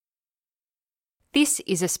This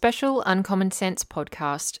is a special Uncommon Sense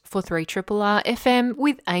podcast for 3RRR FM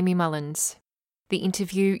with Amy Mullins. The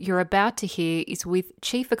interview you're about to hear is with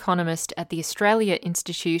Chief Economist at the Australia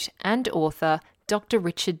Institute and author Dr.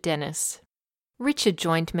 Richard Denniss. Richard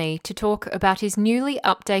joined me to talk about his newly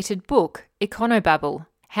updated book, Econobabble,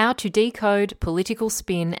 How to Decode Political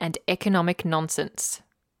Spin and Economic Nonsense.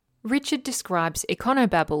 Richard describes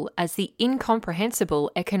Econobabble as the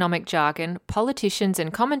incomprehensible economic jargon politicians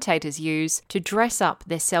and commentators use to dress up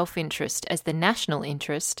their self-interest as the national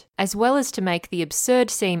interest, as well as to make the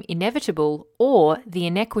absurd seem inevitable or the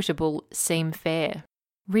inequitable seem fair.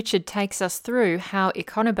 Richard takes us through how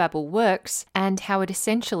Econobabble works and how it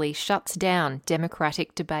essentially shuts down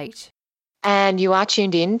democratic debate. And you are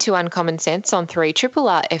tuned in to Uncommon Sense on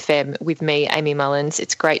 3RRR FM with me, Amy Mullins.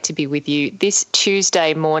 It's great to be with you this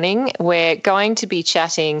Tuesday morning. We're going to be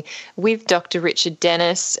chatting with Dr. Richard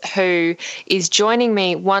Denniss, who is joining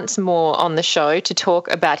me once more on the show to talk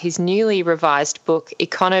about his newly revised book,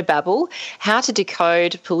 Econobabble, How to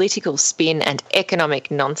Decode Political Spin and Economic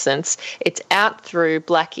Nonsense. It's out through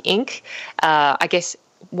Black Ink,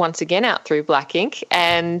 once again out through Black Ink,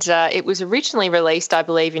 and it was originally released, I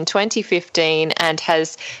believe, in 2015 and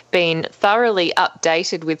has been thoroughly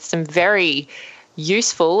updated with some very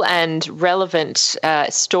useful and relevant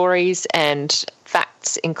stories and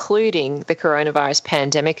facts, including the coronavirus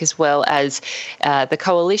pandemic, as well as the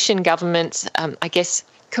coalition government's,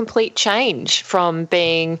 complete change from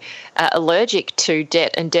being allergic to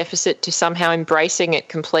debt and deficit to somehow embracing it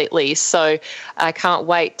completely. So I can't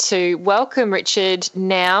wait to welcome Richard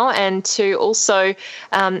now and to also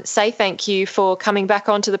say thank you for coming back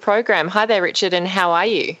onto the program. Hi there, Richard, and how are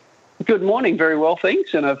you? Good morning. Very well,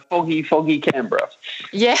 thanks. In a foggy Canberra.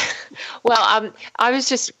 Yeah. Well, I was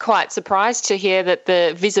just quite surprised to hear that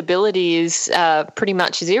the visibility is pretty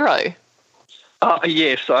much zero.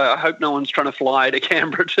 Yes, I hope no one's trying to fly to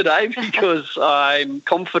Canberra today because I'm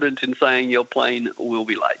confident in saying your plane will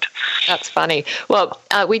be late. That's funny. Well,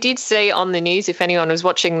 we did see on the news, if anyone was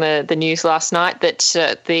watching the news last night, that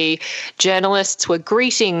the journalists were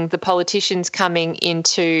greeting the politicians coming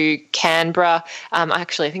into Canberra. I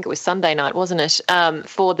think it was Sunday night, wasn't it,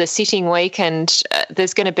 for the sitting week. And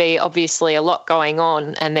there's going to be obviously a lot going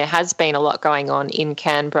on, and there has been a lot going on in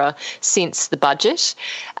Canberra since the budget,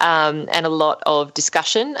 and a lot of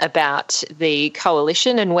discussion about the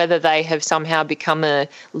coalition and whether they have somehow become a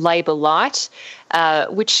Labor light,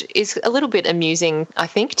 which is a little bit amusing, I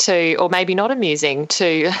think, or maybe not amusing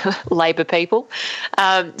to Labor people.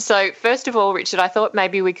 So first of all, Richard, I thought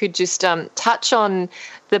maybe we could just touch on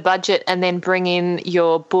the budget and then bring in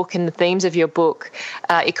your book and the themes of your book,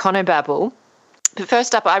 Econobabble. But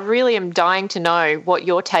first up, I really am dying to know what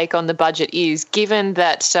your take on the budget is, given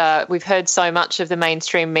that we've heard so much of the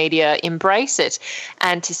mainstream media embrace it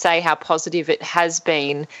and to say how positive it has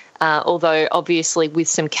been, although obviously with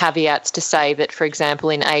some caveats to say that, for example,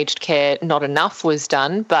 in aged care, not enough was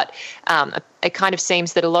done. But it kind of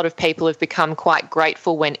seems that a lot of people have become quite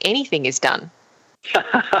grateful when anything is done.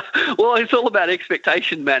 Well, it's all about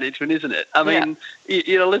expectation management, isn't it? I mean,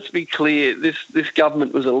 let's be clear. This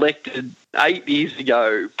government was elected 8 years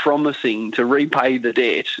ago promising to repay the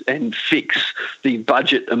debt and fix the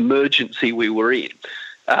budget emergency we were in.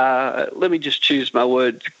 Let me just choose my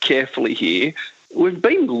words carefully here. We've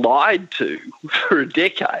been lied to for a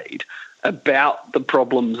decade about the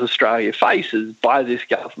problems Australia faces by this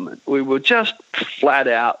government. We were just flat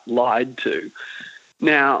out lied to.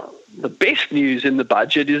 Now, the best news in the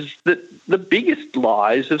budget is that the biggest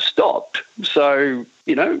lies have stopped. So,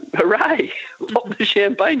 hooray, pop the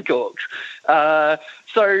champagne corks.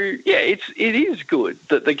 It is good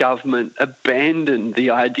that the government abandoned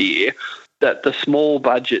the idea that the small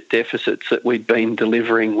budget deficits that we'd been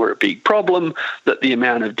delivering were a big problem, that the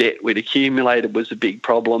amount of debt we'd accumulated was a big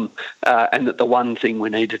problem, and that the one thing we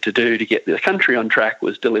needed to do to get the country on track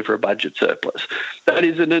was deliver a budget surplus. That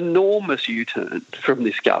is an enormous U-turn from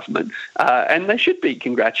this government, and they should be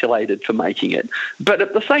congratulated for making it. But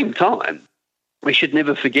at the same time, we should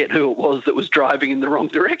never forget who it was that was driving in the wrong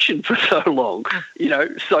direction for so long,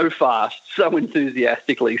 so fast, so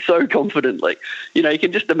enthusiastically, so confidently. You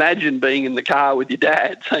can just imagine being in the car with your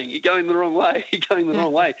dad saying, "You're going the wrong way, you're going the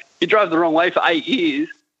wrong way." You drive the wrong way for 8 years.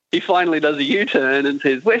 He finally does a U-turn and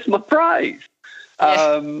says, "Where's my praise?"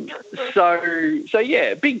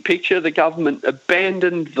 Big picture, the government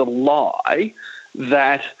abandoned the lie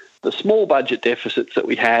that the small budget deficits that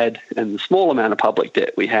we had and the small amount of public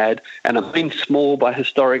debt we had, and I mean small by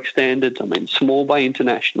historic standards, I mean small by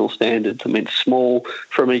international standards, I mean small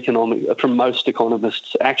from most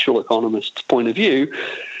economists, actual economists' point of view,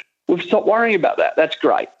 we've stopped worrying about that. That's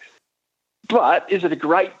great. But is it a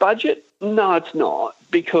great budget? No, it's not,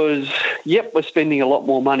 because, we're spending a lot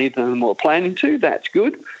more money than we're planning to. That's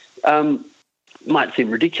good. Might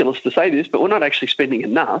seem ridiculous to say this, but we're not actually spending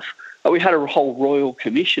enough. We had a whole royal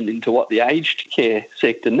commission into what the aged care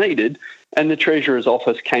sector needed, and the Treasurer's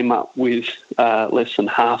Office came up with less than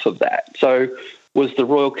half of that. So was the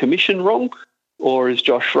Royal Commission wrong, or is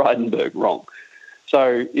Josh Frydenberg wrong?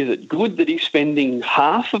 So is it good that he's spending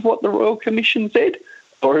half of what the Royal Commission said,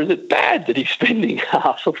 or is it bad that he's spending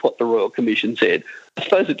half of what the Royal Commission said? I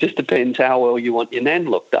suppose it just depends how well you want your nan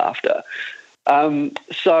looked after.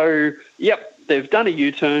 They've done a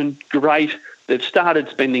U-turn, great. They've started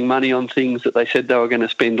spending money on things that they said they were going to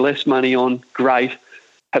spend less money on, great.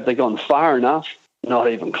 Have they gone far enough? Not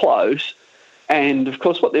even close. And, of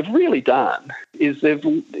course, what they've really done is they've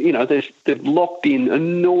locked in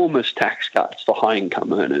enormous tax cuts for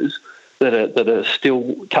high-income earners that are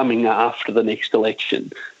still coming after the next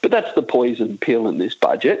election. But that's the poison pill in this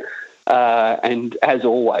budget. And as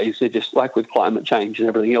always, they're just like with climate change and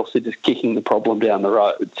everything else, they're just kicking the problem down the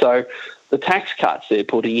road. So the tax cuts they're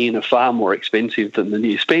putting in are far more expensive than the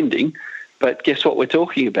new spending. But guess what we're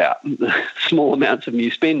talking about? Small amounts of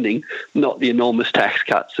new spending, not the enormous tax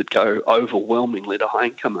cuts that go overwhelmingly to high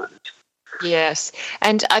income earners. Yes.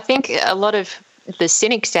 And I think a lot of the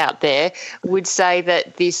cynics out there would say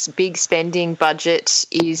that this big spending budget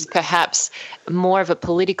is perhaps more of a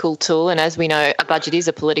political tool, and as we know, a budget is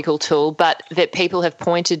a political tool, but that people have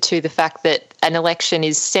pointed to the fact that an election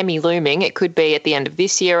is semi-looming. It could be at the end of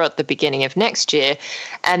this year or at the beginning of next year,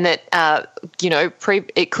 and that,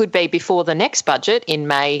 it could be before the next budget in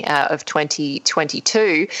May of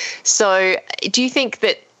 2022. So do you think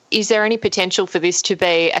that is there any potential for this to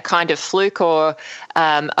be a kind of fluke or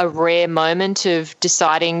a rare moment of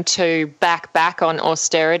deciding to back on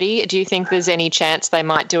austerity? Do you think there's any chance they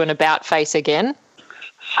might do an about-face again?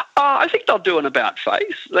 I think they'll do an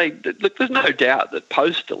about-face. Look, there's no doubt that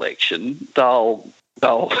post-election they'll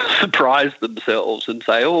surprise themselves and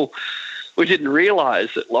say, we didn't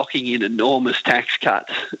realise that locking in enormous tax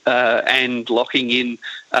cuts and locking in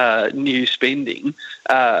new spending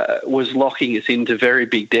was locking us into very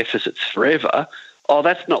big deficits forever.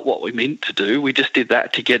 That's not what we meant to do. We just did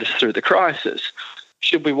that to get us through the crisis.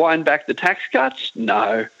 Should we wind back the tax cuts?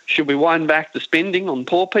 No. Should we wind back the spending on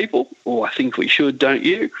poor people? I think we should, don't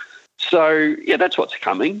you? So, that's what's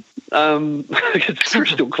coming. It's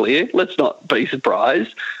crystal clear. Let's not be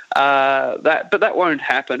surprised. But that won't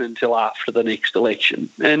happen until after the next election.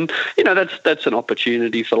 And, that's an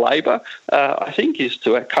opportunity for Labor, I think, is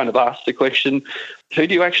to kind of ask the question, who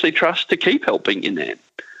do you actually trust to keep helping your nan?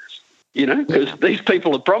 Because these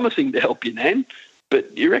people are promising to help your nan,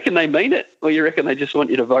 but you reckon they mean it, or you reckon they just want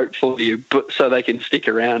you to vote for you so they can stick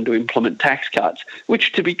around to implement tax cuts,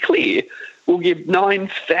 which, to be clear, will give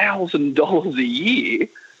 $9,000 a year,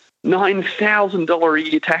 $9,000 a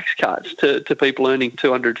year tax cuts to people earning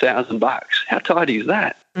 $200,000. How tidy is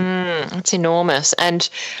that? It's enormous. And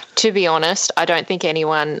to be honest, I don't think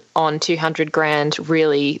anyone on 200 grand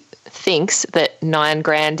really thinks that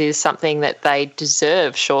 $9,000 is something that they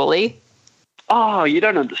deserve, surely. Oh, you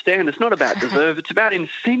don't understand. It's not about deserve. It's about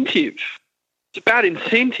incentive.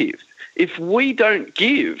 If we don't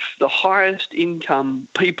give the highest income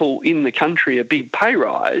people in the country a big pay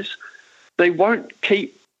rise, they won't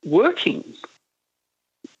keep working.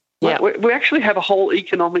 Yeah. We actually have a whole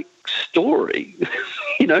economic story,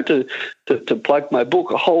 to plug my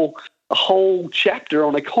book, a whole chapter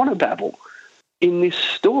on Econobabble in this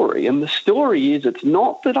story. And the story is, it's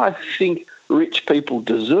not that I think rich people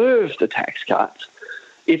deserve the tax cuts.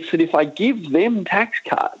 It's that if I give them tax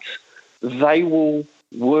cuts, they will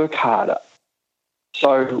work harder.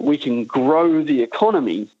 So we can grow the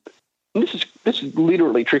economy. And this is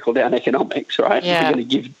literally trickle-down economics, right? Yeah. We're going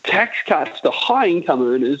to give tax cuts to high-income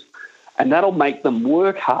earners, and that'll make them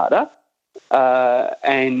work harder.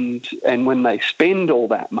 And when they spend all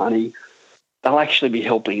that money, they'll actually be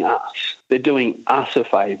helping us. They're doing us a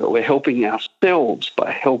favour. We're helping ourselves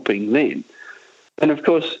by helping them. And, of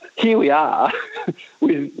course, here we are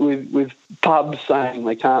with pubs saying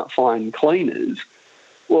they can't find cleaners.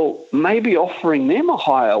 Well, maybe offering them a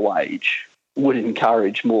higher wage would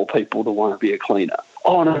encourage more people to want to be a cleaner.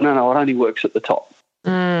 Oh, no, it only works at the top.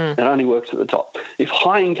 It only works at the top. If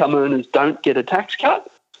high-income earners don't get a tax cut,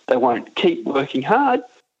 they won't keep working hard,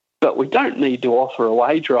 but we don't need to offer a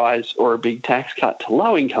wage rise or a big tax cut to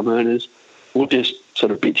low-income earners. We'll just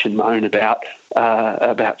sort of bitch and moan about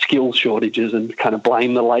skills shortages and kind of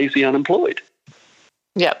blame the lazy unemployed.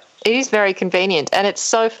 Yep. It is very convenient, and it's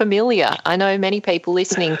so familiar. I know many people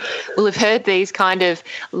listening will have heard these kind of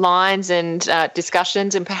lines and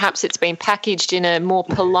discussions, and perhaps it's been packaged in a more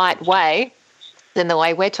polite way. than the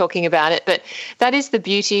way we're talking about it. But that is the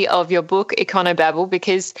beauty of your book, Econobabble,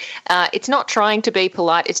 because it's not trying to be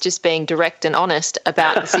polite, it's just being direct and honest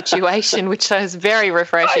about the situation, which is very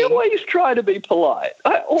refreshing. I always try to be polite.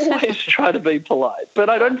 But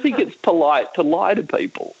I don't think it's polite to lie to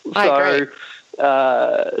people. I agree.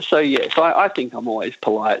 Yes, I think I'm always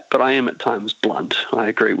polite, but I am at times blunt. I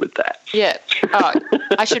agree with that. Yeah. Oh,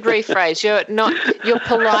 I should rephrase. You're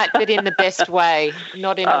polite, but in the best way,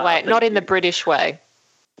 not in the British way.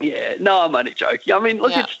 Yeah. No, I'm only joking. I mean,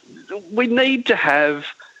 look, we need to have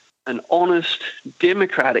an honest,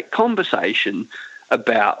 democratic conversation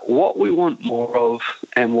about what we want more of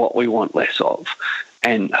and what we want less of,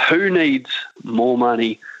 and who needs more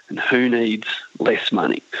money and who needs less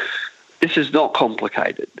money. This is not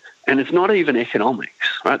complicated, and it's not even economics,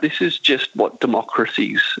 right? This is just what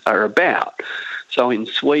democracies are about. So in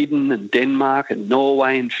Sweden and Denmark and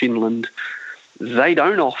Norway and Finland, they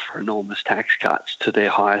don't offer enormous tax cuts to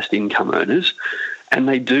their highest income earners, and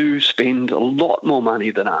they do spend a lot more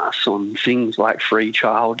money than us on things like free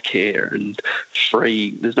childcare and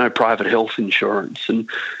there's no private health insurance. And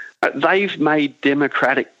they've made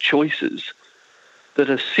democratic choices that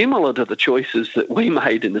are similar to the choices that we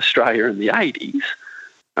made in Australia in the 80s,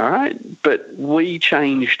 all right? But we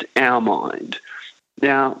changed our mind.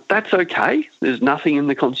 Now, that's okay. There's nothing in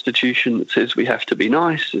the Constitution that says we have to be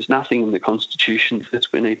nice. There's nothing in the Constitution that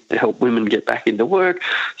says we need to help women get back into work.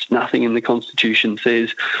 There's nothing in the Constitution that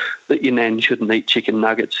says that your nan shouldn't eat chicken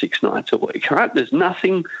nuggets 6 nights a week, all right? There's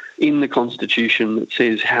nothing in the Constitution that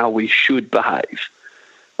says how we should behave.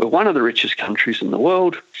 We're one of the richest countries in the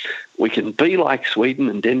world. We can be like Sweden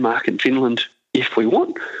and Denmark and Finland if we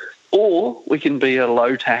want, or we can be a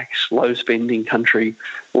low-tax, low-spending country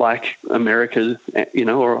like America,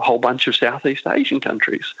 or a whole bunch of Southeast Asian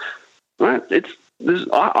countries. Right?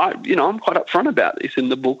 I'm quite upfront about this in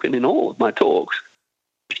the book and in all of my talks.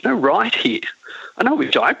 There's no right here. I know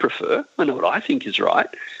which I prefer. I know what I think is right,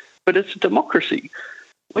 but it's a democracy.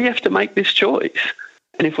 We have to make this choice.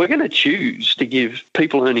 And if we're going to choose to give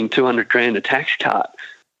people earning $200,000 a tax cut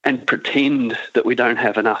and pretend that we don't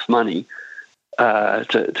have enough money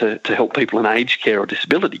to help people in aged care or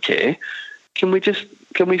disability care, can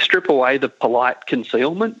we strip away the polite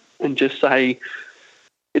concealment and just say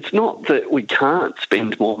it's not that we can't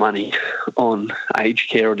spend more money on aged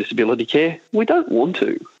care or disability care. We don't want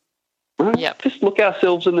to. Right? Yep. Just look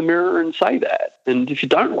ourselves in the mirror and say that. And if you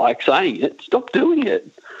don't like saying it, stop doing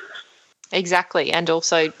it. Exactly, and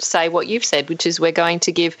also say what you've said, which is we're going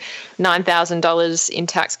to give $9,000 in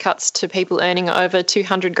tax cuts to people earning over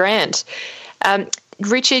 $200,000.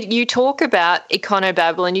 Richard, you talk about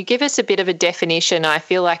Econobabble and you give us a bit of a definition. I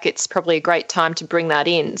feel like it's probably a great time to bring that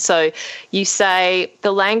in. So you say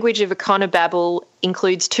the language of Econobabble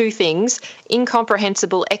includes 2 things: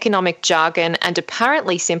 incomprehensible economic jargon and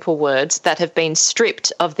apparently simple words that have been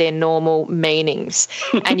stripped of their normal meanings.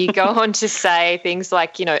 And you go on to say things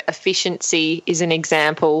like, efficiency is an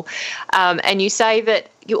example. And you say that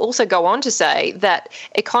you also go on to say that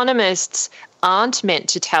economists aren't meant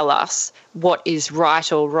to tell us what is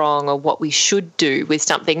right or wrong or what we should do with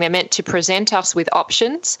something. They're meant to present us with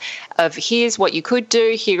options of here's what you could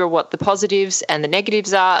do, here are what the positives and the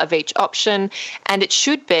negatives are of each option. And it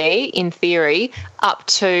should be, in theory, up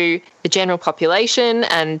to the general population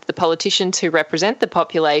and the politicians who represent the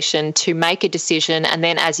population to make a decision, and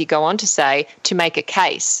then, as you go on to say, to make a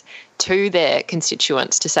case to their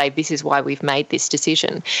constituents to say this is why we've made this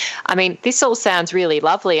decision. I mean, this all sounds really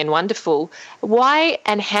lovely and wonderful. Why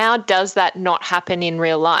and how does that not happen in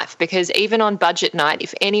real life? Because even on budget night,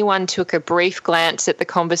 if anyone took a brief glance at the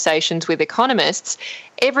conversations with economists,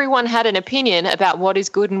 everyone had an opinion about what is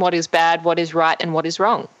good and what is bad, what is right and what is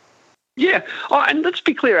wrong. Yeah. And let's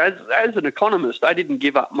be clear, as an economist, I didn't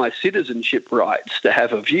give up my citizenship rights to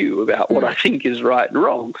have a view about what I think is right and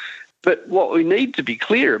wrong. But what we need to be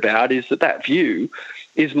clear about is that view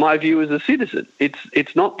is my view as a citizen.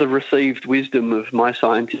 It's not the received wisdom of my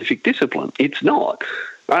scientific discipline. It's not.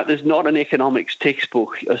 Right? There's not an economics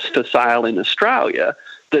textbook for sale in Australia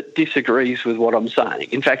that disagrees with what I'm saying.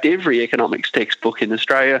 In fact, every economics textbook in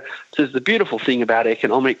Australia says the beautiful thing about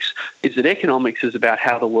economics is that economics is about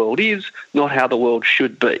how the world is, not how the world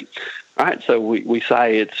should be. Right, so we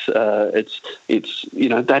say that's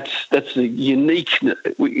the unique.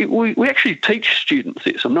 We actually teach students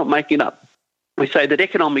this. I'm not making it up. We say that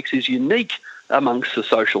economics is unique amongst the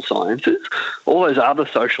social sciences. All those other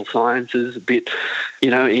social sciences, a bit,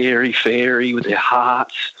 airy-fairy with their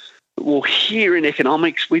hearts. Well, here in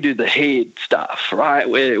economics, we do the head stuff, right?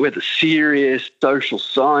 We're the serious social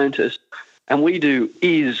scientists, and we do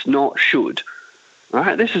is, not should.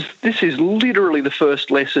 Right? This is literally the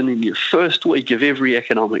first lesson in your first week of every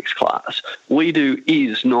economics class. We do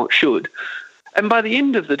is, not should. And by the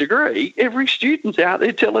end of the degree, every student's out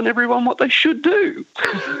there telling everyone what they should do.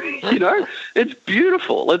 It's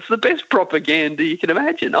beautiful. It's the best propaganda you can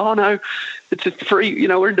imagine. Oh, no, it's a free,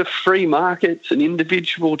 we're into free markets and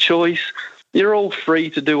individual choice. You're all free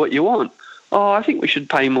to do what you want. Oh, I think we should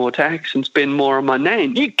pay more tax and spend more on my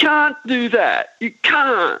nan. You can't do that. You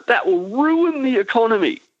can't. That will ruin the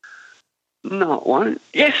economy. No, it won't.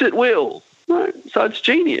 Yes, it will. Right? So it's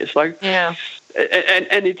genius. Yeah.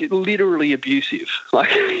 And it's literally abusive.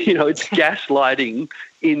 It's gaslighting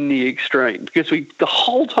in the extreme, because the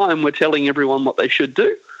whole time we're telling everyone what they should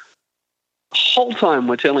do, the whole time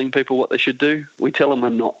we're telling people what they should do, we tell them we're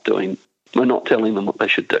not telling them what they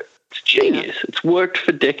should do. It's genius. Yeah. It's worked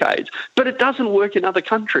for decades, but it doesn't work in other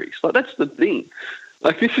countries. That's the thing.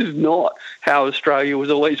 This is not how Australia was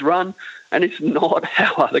always run, and it's not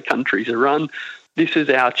how other countries are run. This is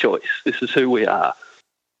our choice. This is who we are.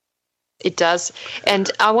 It does.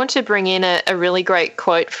 And I want to bring in a really great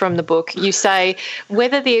quote from the book. You say,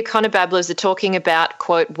 whether the Econobabblers are talking about,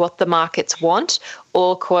 quote, what the markets want,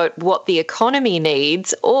 or, quote, what the economy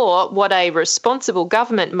needs, or what a responsible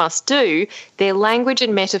government must do, their language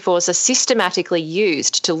and metaphors are systematically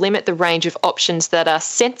used to limit the range of options that are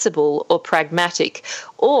sensible or pragmatic,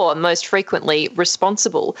 or most frequently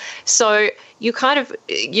responsible. So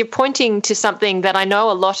you're pointing to something that I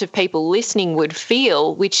know a lot of people listening would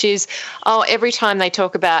feel, which is, every time they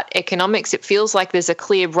talk about economics, it feels like there's a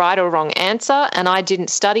clear right or wrong answer, and I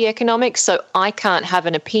didn't study economics, so I can't have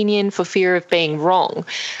an opinion for fear of being wrong.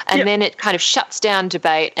 And then it kind of shuts down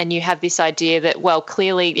debate, and you have this idea that, well,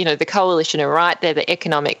 clearly, the coalition are right. They're the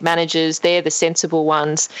economic managers. They're the sensible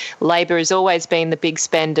ones. Labor has always been the big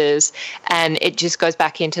spenders, and it just goes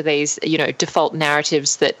back into these, default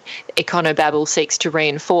narratives that Econobabble seeks to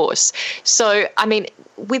reinforce. So,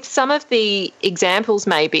 with some of the examples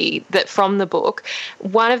maybe that from the book,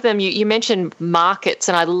 one of them, you mentioned markets,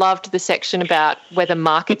 and I loved the section about whether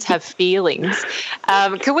markets have feelings.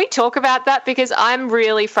 Can we talk about that? Because I'm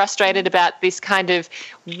really frustrated about this kind of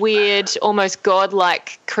weird, almost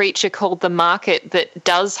godlike creature called the market that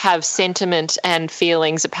does have sentiment and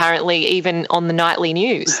feelings, apparently, even on the nightly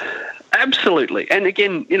news. Absolutely. And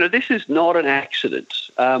again, this is not an accident.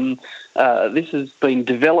 This has been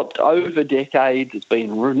developed over decades. It's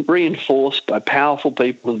been reinforced by powerful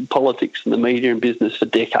people in politics and the media and business for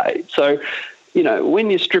decades. So,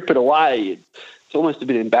 when you strip it away, it's almost a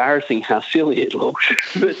bit embarrassing how silly it looks.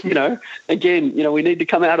 But, again, we need to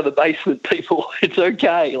come out of the basement, people. It's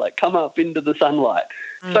okay. Come up into the sunlight.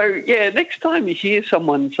 So, next time you hear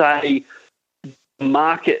someone say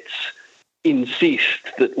markets insist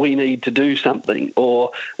that we need to do something, or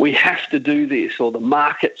we have to do this, or the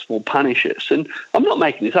markets will punish us. And I'm not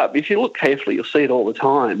making this up. If you look carefully, you'll see it all the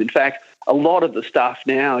time. In fact, a lot of the stuff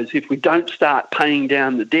now is if we don't start paying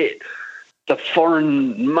down the debt, the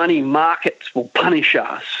foreign money markets will punish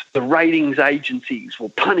us. The ratings agencies will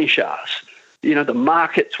punish us. The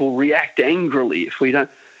markets will react angrily if we don't.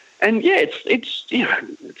 And it's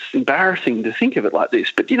embarrassing to think of it like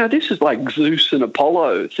this, but this is like Zeus and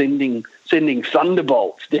Apollo sending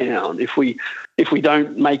thunderbolts down if we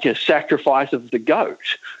don't make a sacrifice of the goat.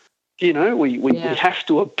 We have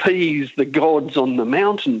to appease the gods on the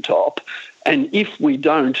mountaintop, and if we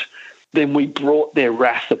don't, then we brought their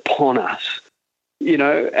wrath upon us.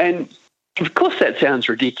 And of course that sounds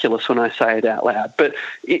ridiculous when I say it out loud, but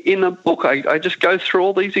in the book I just go through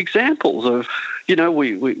all these examples of,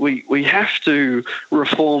 we have to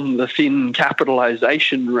reform the thin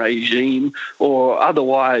capitalisation regime, or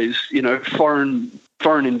otherwise,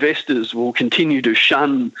 foreign investors will continue to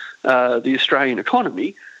shun the Australian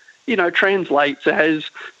economy. Translates as,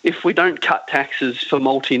 if we don't cut taxes for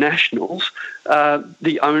multinationals,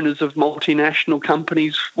 the owners of multinational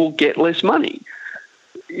companies will get less money.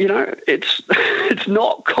 It's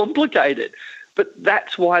not complicated, but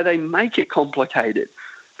that's why they make it complicated,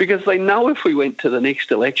 because they know if we went to the next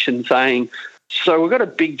election saying, so we've got a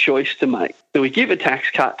big choice to make. Do we give a tax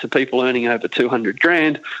cut to people earning over 200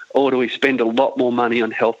 grand, or do we spend a lot more money on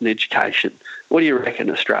health and education? What do you reckon,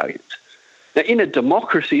 Australians? Now, in a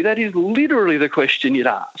democracy, that is literally the question you'd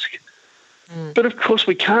ask. But of course,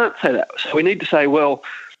 we can't say that. So we need to say, well,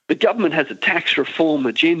 the government has a tax reform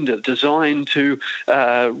agenda designed to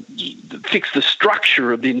fix the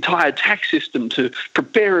structure of the entire tax system to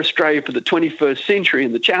prepare Australia for the 21st century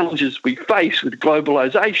and the challenges we face with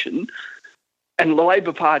globalisation. And the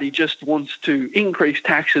Labor Party just wants to increase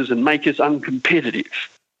taxes and make us uncompetitive.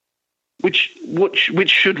 Which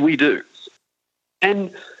should we do?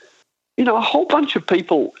 And a whole bunch of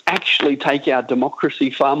people actually take our democracy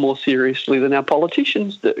far more seriously than our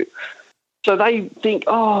politicians do. So they think,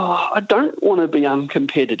 I don't want to be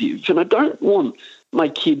uncompetitive and I don't want my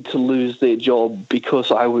kid to lose their job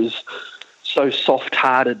because I was so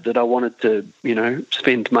soft-hearted that I wanted to,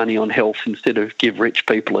 spend money on health instead of give rich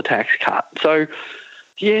people a tax cut. So,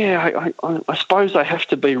 yeah, I suppose I have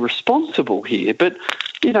to be responsible here. But,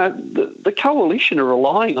 the coalition are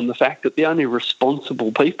relying on the fact that the only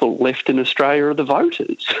responsible people left in Australia are the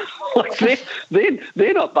voters.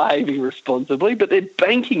 They're not behaving responsibly, but they're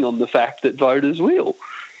banking on the fact that voters will.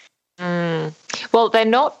 Well, they're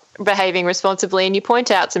not behaving responsibly, and you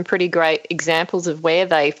point out some pretty great examples of where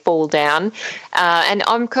they fall down. And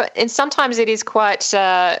sometimes it is quite,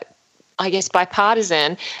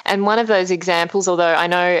 bipartisan. And one of those examples, although I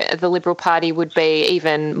know the Liberal Party would be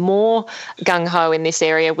even more gung-ho in this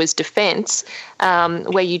area, was defence,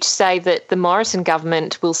 where you say that the Morrison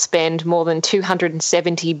government will spend more than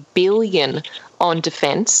 $270 billion on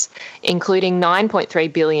defence, including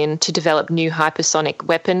 $9.3 billion to develop new hypersonic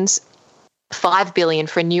weapons, $5 billion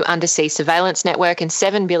for a new undersea surveillance network, and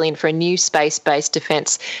 $7 billion for a new space-based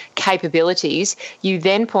defence capabilities. You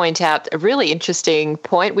then point out a really interesting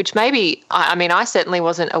point, which maybe, I certainly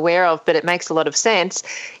wasn't aware of, but it makes a lot of sense.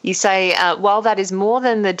 You say, while that is more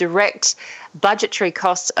than the direct budgetary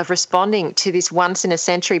costs of responding to this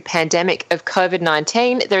once-in-a-century pandemic of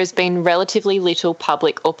COVID-19, there has been relatively little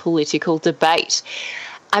public or political debate.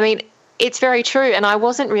 It's very true, and I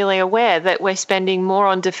wasn't really aware that we're spending more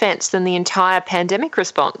on defence than the entire pandemic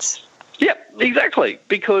response. Yep, exactly,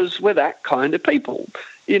 because we're that kind of people,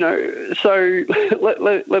 So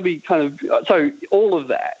let me so all of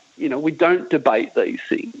that, we don't debate these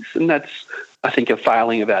things, and that's, I think, a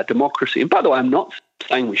failing of our democracy. And by the way, I'm not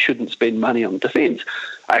saying we shouldn't spend money on defence.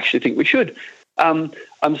 I actually think we should. I'm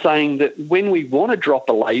saying that when we want to drop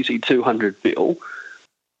a lazy 200 bill,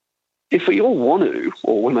 if we all want to,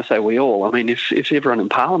 or when I say we all, if everyone in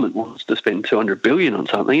Parliament wants to spend $200 billion on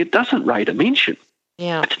something, it doesn't rate a mention.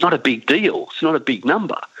 Yeah. It's not a big deal. It's not a big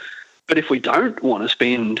number. But if we don't want to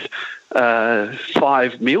spend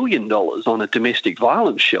 $5 million on a domestic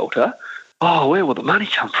violence shelter, where will the money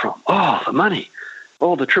come from? The money.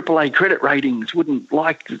 The AAA credit ratings wouldn't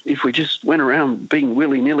like if we just went around being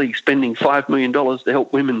willy-nilly spending $5 million to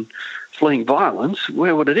help women fleeing violence.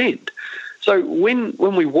 Where would it end? So when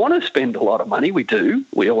we want to spend a lot of money, we do.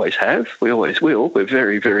 We always have. We always will. We're a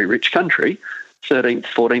very, very rich country, 13th,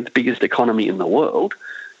 14th biggest economy in the world.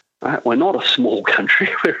 Right? We're not a small country.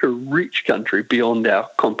 We're a rich country beyond our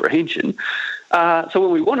comprehension. So when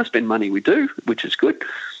we want to spend money, we do, which is good.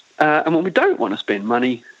 And when we don't want to spend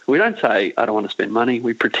money, we don't say, I don't want to spend money.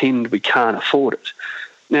 We pretend we can't afford it.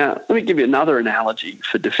 Now, let me give you another analogy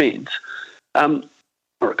for defence, or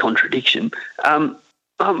a contradiction.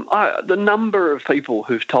 The number of people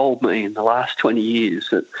who've told me in the last 20 years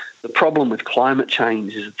that the problem with climate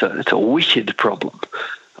change is it's a wicked problem,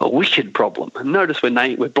 And notice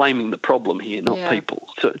we're blaming the problem here, not people.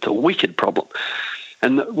 So it's a wicked problem.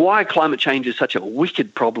 And why climate change is such a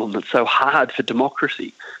wicked problem that's so hard for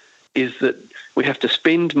democracy is that we have to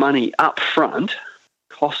spend money up front,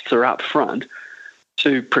 costs are up front,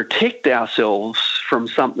 to protect ourselves from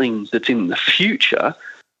something that's in the future,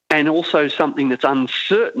 and also something that's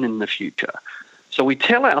uncertain in the future. So we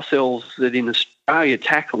tell ourselves that in Australia,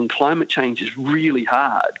 tackling climate change is really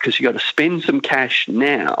hard because you've got to spend some cash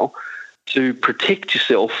now to protect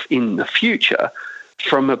yourself in the future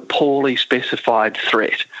from a poorly specified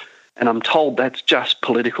threat. And I'm told that's just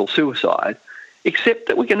political suicide, except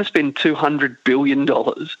that we're going to spend $200 billion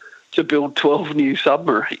to build 12 new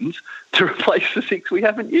submarines to replace the 6 we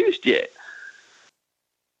haven't used yet.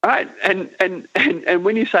 Right, and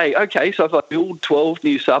when you say, okay, so if I build 12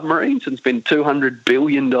 new submarines and spend $200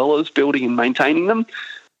 billion building and maintaining them,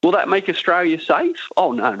 will that make Australia safe?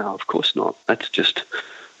 Oh, no, of course not. That's just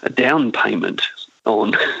a down payment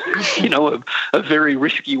on, a very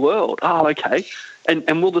risky world. Oh, okay.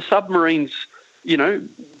 And will the submarines,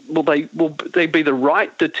 will they be the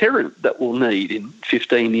right deterrent that we'll need in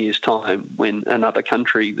 15 years' time when another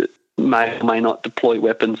country that may or may not deploy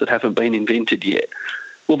weapons that haven't been invented yet?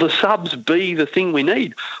 Will the subs be the thing we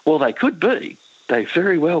need? Well, they could be. They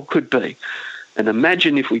very well could be. And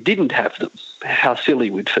imagine if we didn't have them, how silly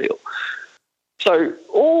we'd feel. So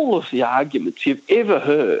all of the arguments you've ever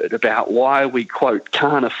heard about why we, quote,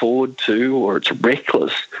 can't afford to, or it's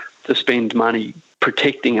reckless to spend money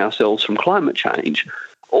protecting ourselves from climate change,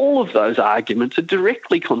 all of those arguments are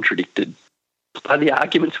directly contradicted by the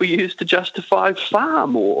arguments we use to justify far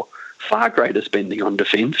greater spending on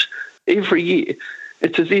defence every year.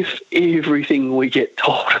 It's as if everything we get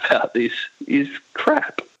told about this is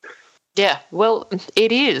crap. Yeah, well,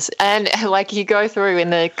 it is. And like you go through in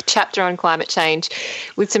the chapter on climate change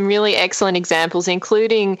with some really excellent examples,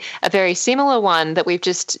 including a very similar one that we've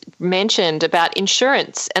just mentioned about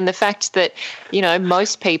insurance and the fact that,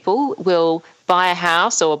 most people will buy a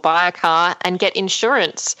house or buy a car and get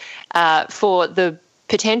insurance for the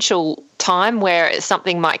potential time where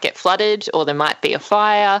something might get flooded or there might be a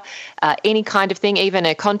fire, any kind of thing, even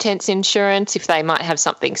a contents insurance if they might have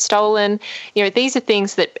something stolen. These are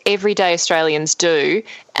things that everyday Australians do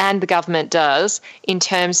and the government does in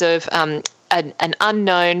terms of an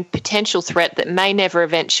unknown potential threat that may never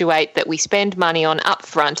eventuate, that we spend money on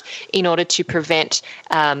upfront in order to prevent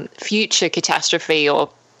future catastrophe or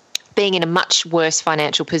being in a much worse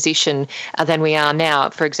financial position than we are now,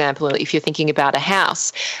 for example, if you're thinking about a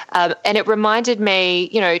house. And it reminded me,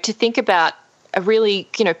 to think about a really,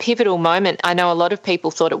 pivotal moment. I know a lot of people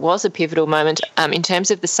thought it was a pivotal moment in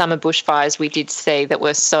terms of the summer bushfires we did see that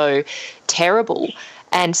were so terrible.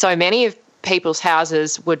 And so many of people's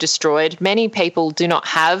houses were destroyed. Many people do not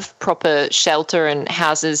have proper shelter and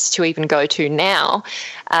houses to even go to now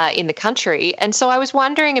in the country. And so I was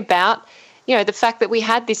wondering about the fact that we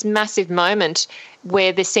had this massive moment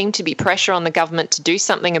where there seemed to be pressure on the government to do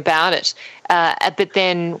something about it, but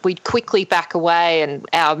then we'd quickly back away and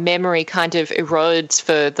our memory kind of erodes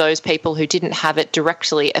for those people who didn't have it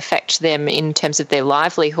directly affect them in terms of their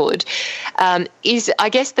livelihood. I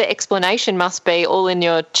guess the explanation must be all in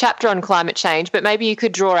your chapter on climate change, but maybe you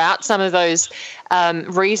could draw out some of those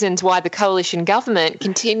reasons why the coalition government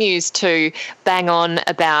continues to bang on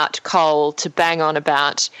about coal, to bang on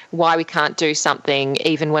about why we can't do something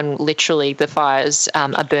even when literally the fires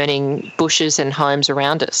are burning bushes and homes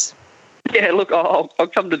around us. Yeah, look, I'll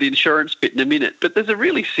come to the insurance bit in a minute, but there's a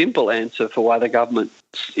really simple answer for why the government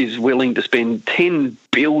is willing to spend $10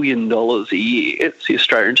 billion a year. It's the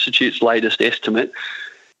Australian Institute's latest estimate,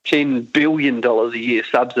 $10 billion a year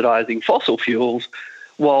subsidising fossil fuels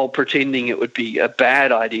while pretending it would be a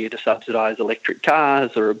bad idea to subsidise electric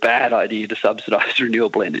cars or a bad idea to subsidise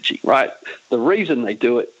renewable energy, right? The reason they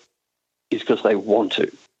do it is because they want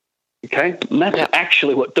to. Okay, and that's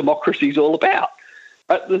actually what democracy is all about.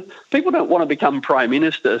 Right? People don't want to become Prime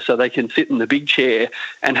Minister so they can sit in the big chair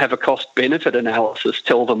and have a cost-benefit analysis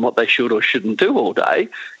tell them what they should or shouldn't do all day.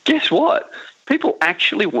 Guess what? People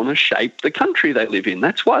actually want to shape the country they live in.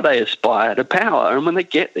 That's why they aspire to power. And when they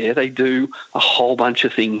get there, they do a whole bunch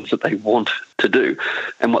of things that they want to do.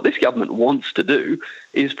 And what this government wants to do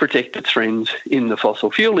is protect its friends in the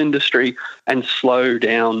fossil fuel industry and slow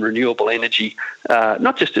down renewable energy,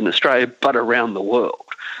 not just in Australia, but around the world.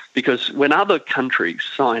 Because when other countries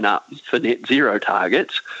sign up for net zero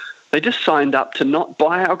targets, they just signed up to not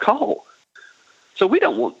buy our coal. So we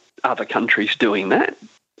don't want other countries doing that.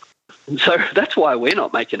 So that's why we're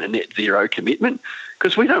not making a net zero commitment,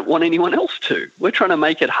 because we don't want anyone else to. We're trying to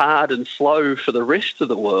make it hard and slow for the rest of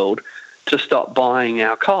the world to stop buying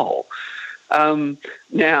our coal.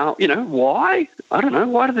 Now, why? I don't know.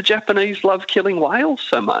 Why do the Japanese love killing whales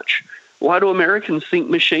so much? Why do Americans think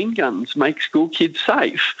machine guns make school kids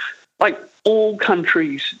safe? Like, all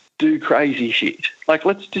countries do crazy shit. Like,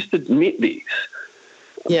 let's just admit this.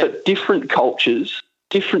 Yeah. But different cultures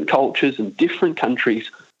and different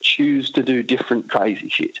countries choose to do different crazy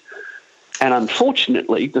shit. And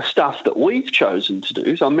unfortunately, the stuff that we've chosen to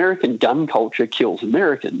do, so American gun culture kills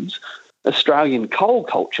Americans, Australian coal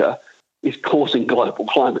culture is causing global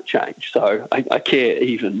climate change. So I care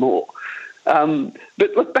even more.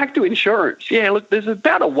 But look, back to insurance. Yeah, look, there's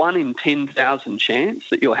about a 1 in 10,000 chance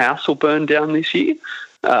that your house will burn down this year,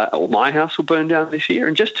 or my house will burn down this year.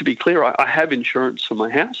 And just to be clear, I have insurance for my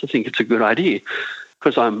house. I think it's a good idea,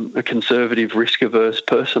 because I'm a conservative, risk-averse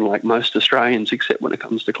person like most Australians, except when it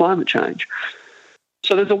comes to climate change.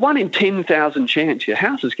 So there's a 1 in 10,000 chance your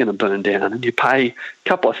house is going to burn down, and you pay a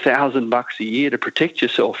couple of $1,000 a year to protect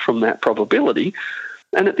yourself from that probability.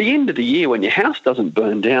 And at the end of the year, when your house doesn't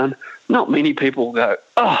burn down, not many people will go,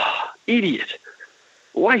 "Oh, idiot,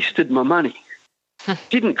 wasted my money.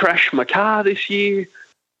 Didn't crash my car this year.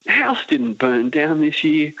 House didn't burn down this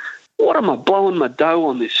year. What am I blowing my dough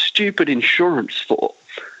on this stupid insurance for?"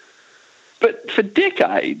 But for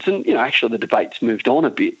decades, and actually the debate's moved on a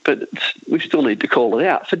bit, but we still need to call it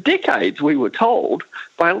out. For decades, we were told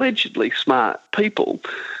by allegedly smart people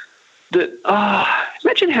that,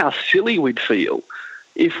 imagine how silly we'd feel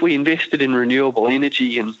if we invested in renewable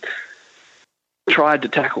energy and tried to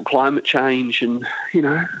tackle climate change, and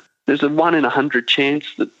there's a 1 in 100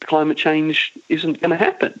 chance that climate change isn't going to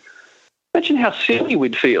happen. Imagine how silly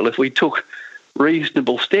we'd feel if we took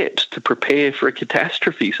reasonable steps to prepare for a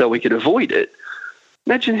catastrophe so we could avoid it.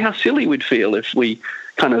 Imagine how silly we'd feel if we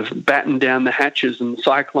kind of battened down the hatches and the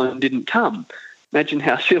cyclone didn't come. Imagine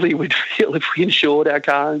how silly we'd feel if we insured our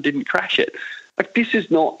car and didn't crash it. Like, this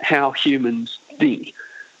is not how humans think.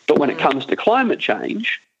 But when it comes to climate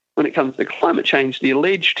change, the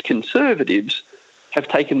alleged conservatives have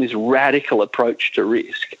taken this radical approach to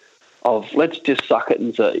risk of, let's just suck it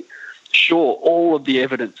and see. Sure, all of the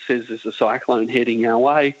evidence says there's a cyclone heading our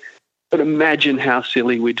way, but imagine how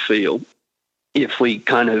silly we'd feel if we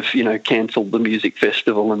kind of, cancelled the music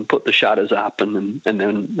festival and put the shutters up and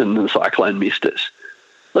then the cyclone missed us.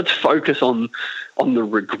 Let's focus on the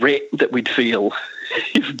regret that we'd feel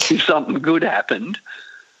if something good happened,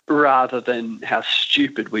 rather than how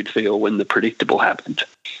stupid we'd feel when the predictable happened.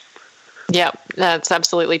 Yeah, that's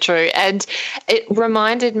absolutely true. And it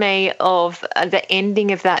reminded me of the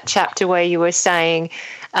ending of that chapter where you were saying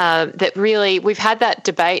that really we've had that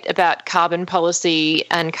debate about carbon policy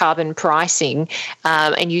and carbon pricing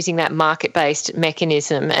and using that market-based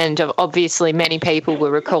mechanism. And obviously many people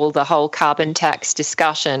will recall the whole carbon tax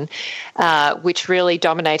discussion, which really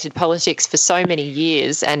dominated politics for so many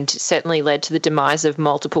years and certainly led to the demise of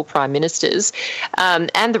multiple prime ministers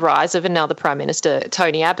and the rise of another prime minister,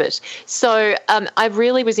 Tony Abbott. So I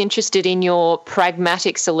really was interested in your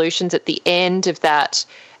pragmatic solutions at the end of that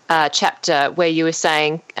chapter where you were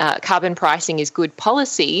saying carbon pricing is good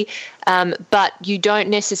policy, but you don't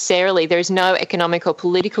necessarily, there's no economic or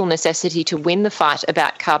political necessity to win the fight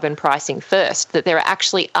about carbon pricing first, that there are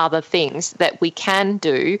actually other things that we can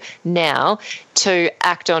do now to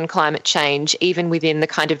act on climate change, even within the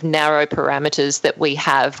kind of narrow parameters that we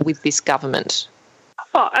have with this government.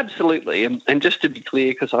 Oh, absolutely. And just to be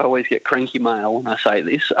clear, because I always get cranky mail when I say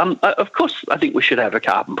this, of course I think we should have a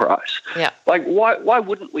carbon price. Yeah. Like, why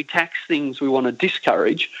wouldn't we tax things we want to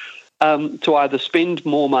discourage to either spend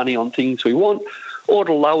more money on things we want or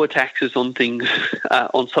to lower taxes on things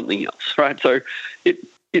on something else, right? So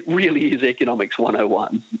it really is economics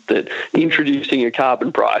 101 that introducing a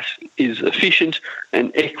carbon price is efficient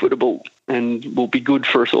and equitable and will be good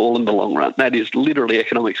for us all in the long run. That is literally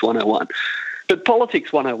economics 101. But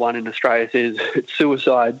politics 101 in Australia says it's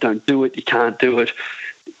suicide, don't do it, you can't do it.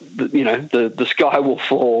 The sky will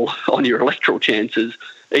fall on your electoral chances,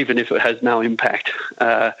 even if it has no impact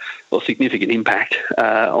or significant impact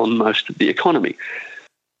on most of the economy.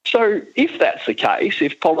 So if that's the case,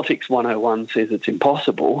 if politics 101 says it's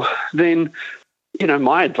impossible, then,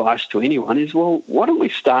 my advice to anyone is, well, why don't we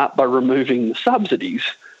start by removing the subsidies?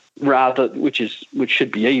 Which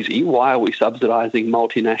should be easy. Why are we subsidising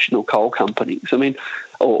multinational coal companies? Or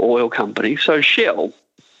oil companies. So Shell,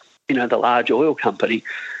 the large oil company,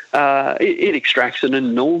 it extracts an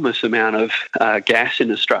enormous amount of gas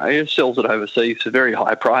in Australia, sells it overseas for very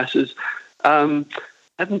high prices,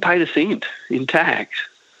 haven't paid a cent in tax.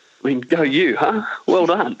 Go you, huh? Well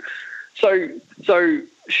done. So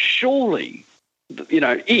surely,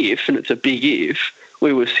 if, and it's a big if,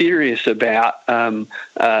 we were serious about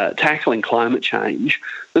tackling climate change,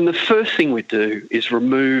 then the first thing we do is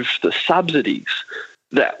remove the subsidies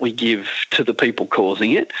that we give to the people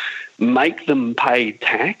causing it, make them pay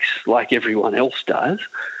tax like everyone else does,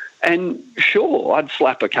 and sure, I'd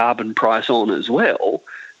slap a carbon price on as well,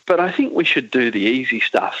 but I think we should do the easy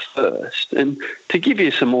stuff first. And to give you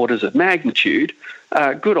some orders of magnitude,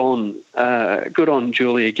 good on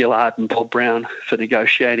Julia Gillard and Bob Brown for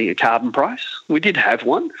negotiating a carbon price. We did have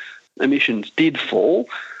one. Emissions did fall.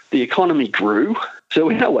 The economy grew. So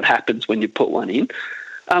we know what happens when you put one in.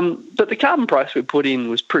 But the carbon price we put in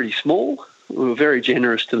was pretty small. We were very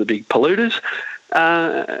generous to the big polluters.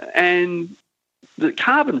 And the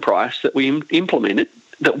carbon price that we implemented,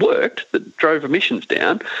 that worked, that drove emissions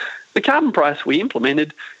down, the carbon price we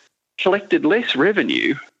implemented collected less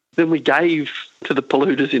revenue than we gave to the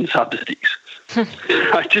polluters in subsidies.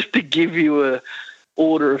 Right, just to give you a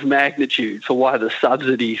order of magnitude for why the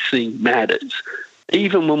subsidy thing matters.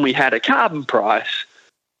 Even when we had a carbon price,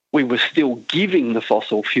 we were still giving the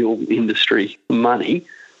fossil fuel industry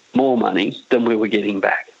more money than we were getting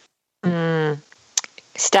back.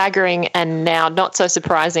 Staggering, and now not so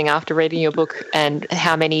surprising after reading your book and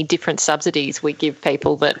how many different subsidies we give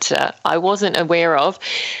people that I wasn't aware of.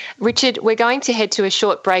 Richard, we're going to head to a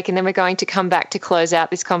short break and then we're going to come back to close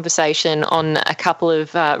out this conversation on a couple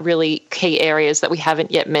of really key areas that we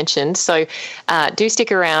haven't yet mentioned. So do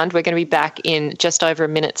stick around. We're going to be back in just over a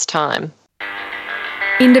minute's time.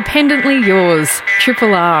 Independently yours,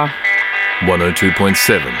 Triple R.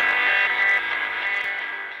 102.7.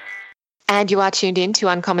 And you are tuned in to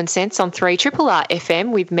Uncommon Sense on 3RRR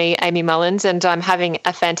FM with me, Amy Mullins, and I'm having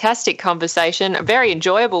a fantastic conversation, a very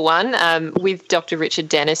enjoyable one, with Dr. Richard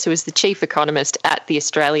Dennis, who is the Chief Economist at the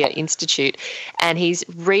Australia Institute, and he's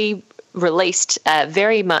released a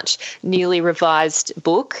very much newly revised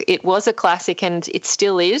book. It was a classic and it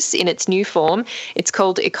still is in its new form. It's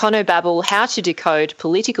called Econobabble, How to Decode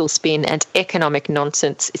Political Spin and Economic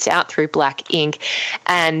Nonsense. It's out through Black Ink.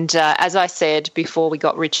 And as I said before we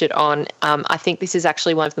got Richard on, I think this is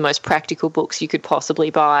actually one of the most practical books you could possibly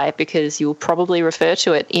buy, because you'll probably refer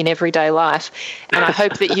to it in everyday life. And I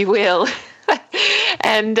hope that you will.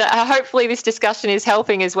 And hopefully this discussion is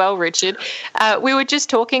helping as well, Richard. We were just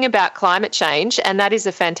talking about climate change, and that is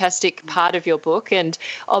a fantastic part of your book. And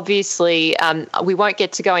obviously we won't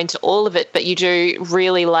get to go into all of it, but you do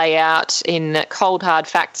really lay out in cold, hard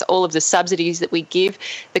facts all of the subsidies that we give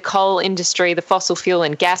the coal industry, the fossil fuel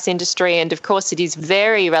and gas industry. And of course, it is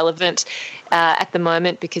very relevant at the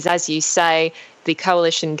moment because, as you say, the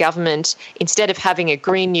coalition government, instead of having a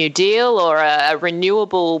Green New Deal or a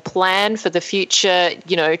renewable plan for the future,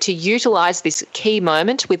 to utilise this key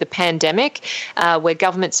moment with the pandemic where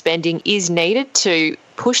government spending is needed to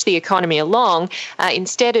push the economy along,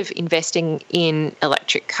 instead of investing in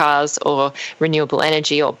electric cars or renewable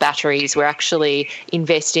energy or batteries, we're actually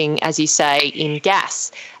investing, as you say, in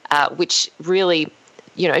gas, which really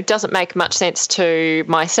doesn't make much sense to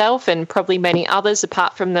myself and probably many others,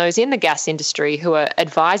 apart from those in the gas industry who are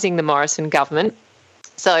advising the Morrison government.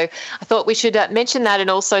 So I thought we should mention that,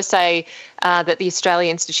 and also say that the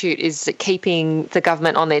Australia Institute is keeping the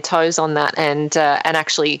government on their toes on that, and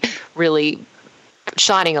actually really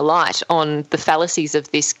shining a light on the fallacies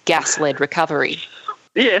of this gas-led recovery.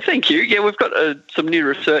 Yeah, thank you. Yeah, we've got some new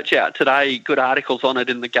research out today, good articles on it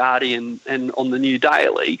in The Guardian and on the New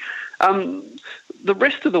Daily. The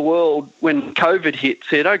rest of the world, when COVID hit,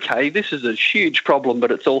 said, okay, this is a huge problem,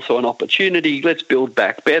 but it's also an opportunity. Let's build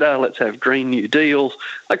back better. Let's have Green New Deals.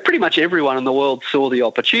 Like, pretty much everyone in the world saw the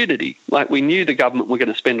opportunity. Like, we knew the government were going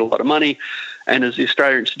to spend a lot of money. And as the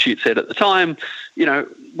Australia Institute said at the time,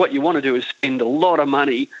 what you want to do is spend a lot of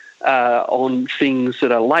money on things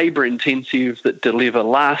that are labour intensive, that deliver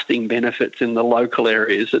lasting benefits in the local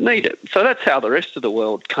areas that need it. So that's how the rest of the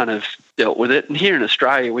world kind of dealt with it. And here in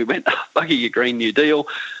Australia, we went, bugger your Green New Deal.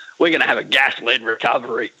 We're going to have a gas-led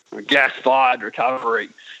recovery, a gas-fired recovery,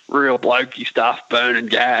 real blokey stuff, burning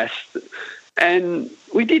gas. And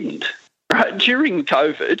we didn't. Right? During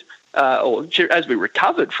COVID, as we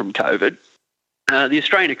recovered from COVID, the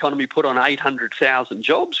Australian economy put on 800,000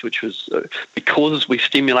 jobs, which was because we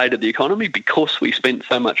stimulated the economy, because we spent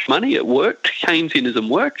so much money. It worked. Keynesianism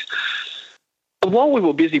works. And while we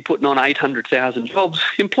were busy putting on 800,000 jobs,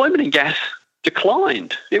 employment in gas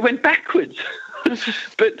declined. It went backwards.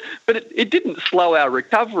 But it didn't slow our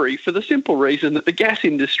recovery, for the simple reason that the gas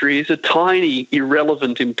industry is a tiny,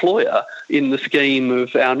 irrelevant employer in the scheme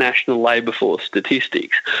of our national labour force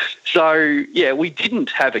statistics. So, yeah, we didn't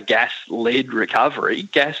have a gas-led recovery.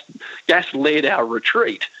 Gas led our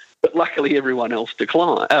retreat, but luckily everyone else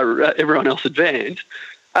advanced.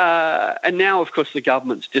 And now, of course, the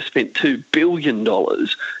government's just spent $2 billion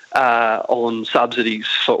on subsidies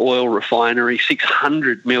for oil refinery,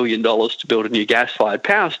 $600 million to build a new gas-fired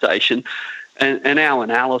power station. And our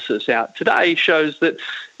analysis out today shows that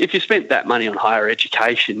if you spent that money on higher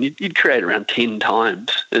education, you'd create around 10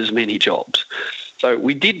 times as many jobs. So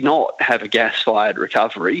we did not have a gas-fired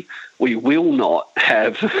recovery. We will not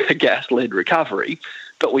have a gas-led recovery,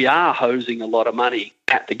 but we are hosing a lot of money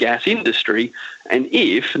at the gas industry. And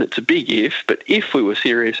it's a big if, but if we were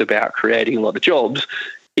serious about creating a lot of jobs,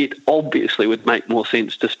 it obviously would make more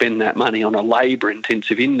sense to spend that money on a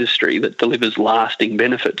labour-intensive industry that delivers lasting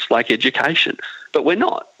benefits like education. But we're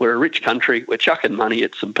not. We're a rich country. We're chucking money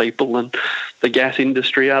at some people, and the gas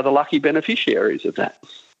industry are the lucky beneficiaries of that.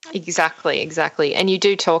 Exactly. And you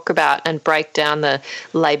do talk about and break down the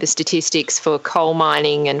labour statistics for coal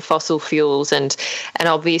mining and fossil fuels, and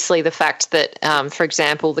obviously the fact that, for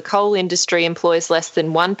example, the coal industry employs less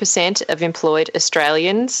than 1% of employed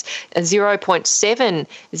Australians,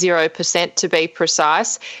 0.70% to be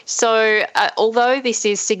precise. So although this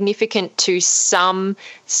is significant to some,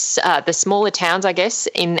 the smaller towns, I guess,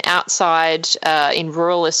 in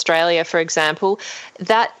rural Australia, for example,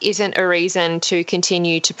 that isn't a reason to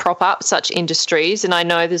continue to prop up such industries. And I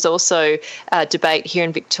know there's also a debate here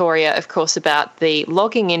in Victoria, of course, about the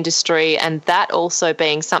logging industry, and that also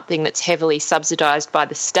being something that's heavily subsidised by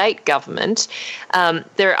the state government.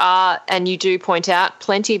 There are, and you do point out,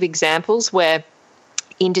 plenty of examples where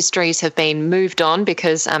industries have been moved on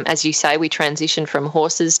because, as you say, we transitioned from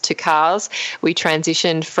horses to cars. We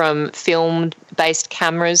transitioned from film-based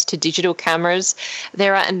cameras to digital cameras.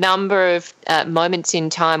 There are a number of moments in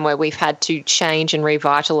time where we've had to change and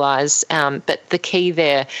revitalise, but the key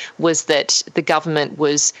there was that the government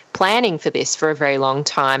was planning for this for a very long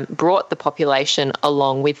time, brought the population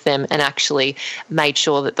along with them, and actually made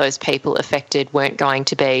sure that those people affected weren't going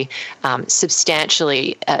to be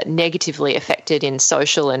substantially negatively affected in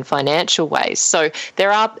social and financial ways. So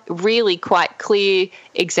there are really quite clear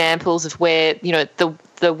examples of where,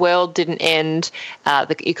 the world didn't end,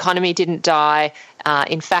 the economy didn't die.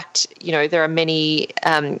 In fact, there are many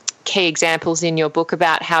key examples in your book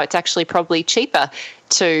about how it's actually probably cheaper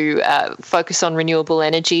to focus on renewable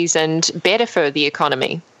energies and better for the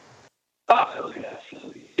economy. Oh,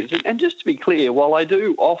 yeah. And just to be clear, while I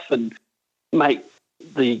do often make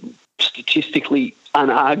the statistically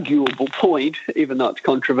unarguable point, even though it's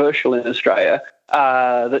controversial in Australia,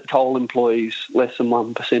 that coal employs less than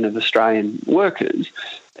 1% of Australian workers.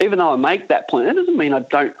 Even though I make that point, that doesn't mean I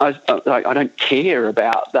don't care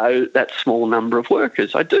about that small number of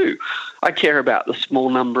workers. I do. I care about the small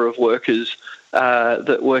number of workers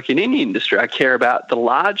that work in any industry. I care about the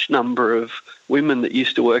large number of women that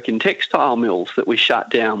used to work in textile mills that we shut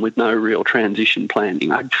down with no real transition planning.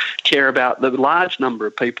 I care about the large number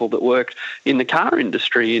of people that work in the car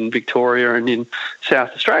industry in Victoria and in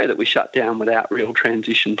South Australia that we shut down without real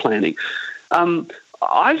transition planning.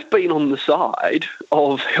 I've been on the side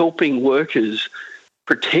of helping workers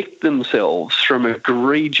protect themselves from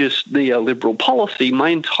egregious neoliberal policy my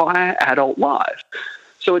entire adult life.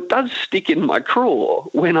 So it does stick in my craw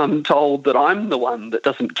when I'm told that I'm the one that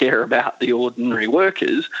doesn't care about the ordinary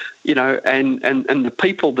workers, and the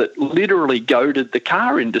people that literally goaded the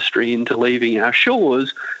car industry into leaving our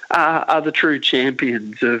shores are the true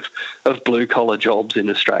champions of blue-collar jobs in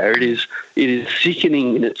Australia. It is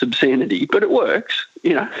sickening in its obscenity, but it works.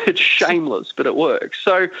 It's shameless, but it works.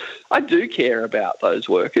 So I do care about those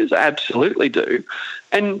workers, I absolutely do.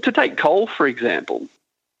 And to take coal, for example,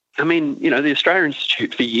 the Australia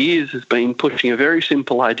Institute for years has been pushing a very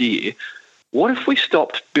simple idea. What if we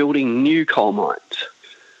stopped building new coal mines?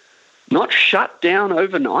 Not shut down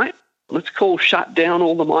overnight. Let's call shut down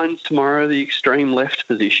all the mines tomorrow the extreme left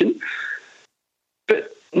position.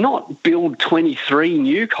 But not build 23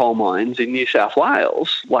 new coal mines in New South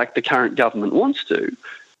Wales like the current government wants to.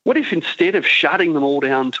 What if instead of shutting them all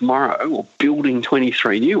down tomorrow or building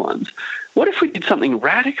 23 new ones, what if we did something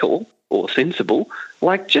radical or sensible,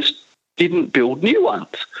 like just didn't build new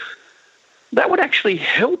ones? That would actually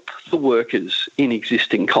help the workers in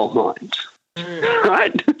existing coal mines,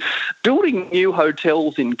 right? Building new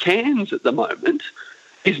hotels in Cairns at the moment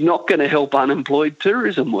is not going to help unemployed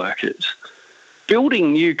tourism workers.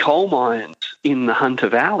 Building new coal mines in the Hunter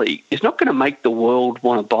Valley is not going to make the world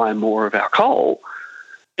want to buy more of our coal.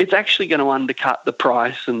 It's actually going to undercut the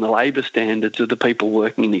price and the labour standards of the people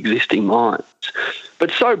working in existing mines.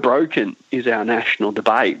 But so broken is our national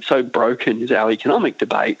debate, so broken is our economic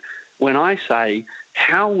debate, when I say,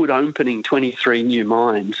 how would opening 23 new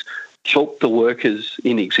mines help the workers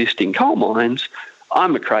in existing coal mines?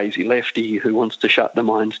 I'm a crazy lefty who wants to shut the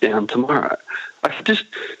mines down tomorrow.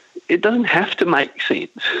 It doesn't have to make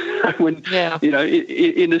sense.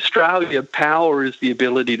 In Australia, power is the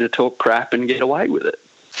ability to talk crap and get away with it.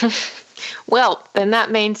 Well, then that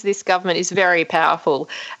means this government is very powerful.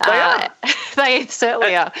 They are. They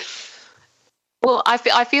certainly are. Well, I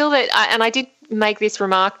feel that, and I did make this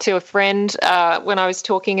remark to a friend when I was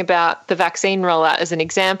talking about the vaccine rollout as an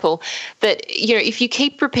example, that, if you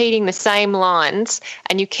keep repeating the same lines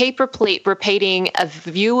and you keep repeating a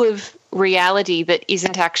view of reality that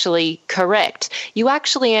isn't actually correct, you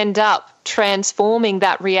actually end up transforming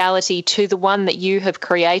that reality to the one that you have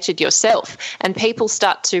created yourself, and people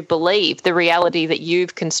start to believe the reality that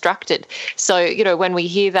you've constructed. So, when we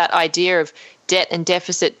hear that idea of debt and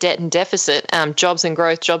deficit, jobs and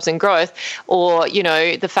growth, or,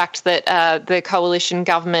 the fact that the coalition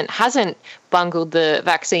government hasn't bungled the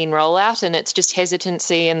vaccine rollout and it's just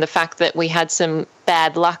hesitancy and the fact that we had some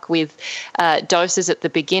bad luck with doses at the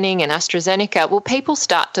beginning and AstraZeneca, well, people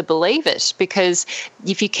start to believe it, because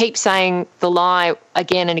if you keep saying the lie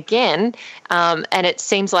again and again, and it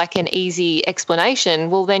seems like an easy explanation,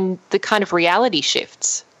 well, then the kind of reality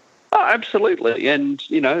shifts. Oh, absolutely. And,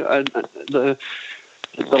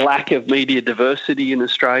 the lack of media diversity in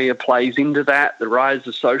Australia plays into that. The rise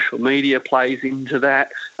of social media plays into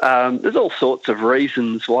that. There's all sorts of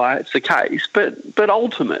reasons why it's the case. But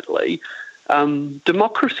ultimately,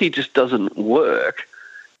 democracy just doesn't work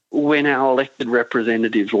when our elected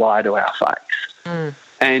representatives lie to our face.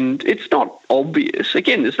 And it's not obvious.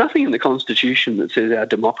 Again, there's nothing in the Constitution that says our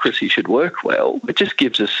democracy should work well. It just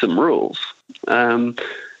gives us some rules.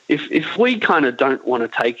 If we kind of don't want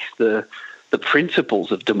to take the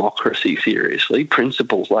principles of democracy seriously,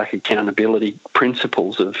 principles like accountability,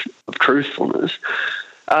 principles of truthfulness,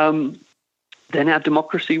 then our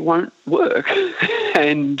democracy won't work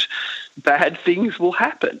and bad things will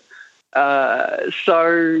happen.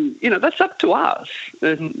 So, that's up to us.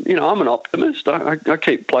 And, I'm an optimist. I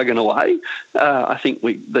keep plugging away. I think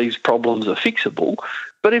these problems are fixable.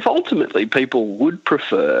 But if ultimately people would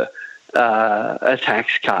prefer a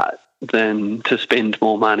tax cut than to spend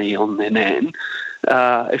more money on their nan,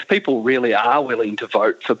 if people really are willing to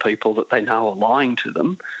vote for people that they know are lying to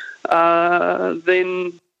them,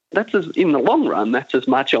 then in the long run, that's as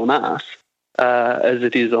much on us as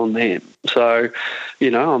it is on them. So,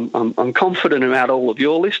 I'm confident about all of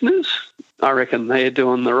your listeners. I reckon they're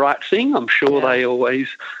doing the right thing. I'm sure they always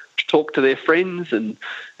talk to their friends and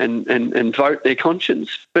vote their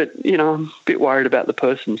conscience. But, I'm a bit worried about the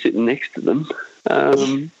person sitting next to them.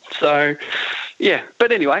 But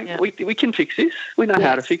anyway, we can fix this. We know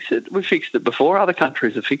how to fix it. We've fixed it before. Other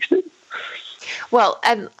countries have fixed it. Well,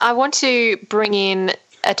 I want to bring in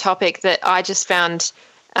a topic that I just found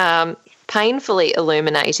painfully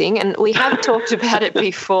illuminating, and we have talked about it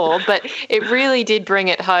before, but it really did bring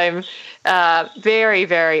it home very,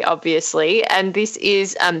 very obviously, and this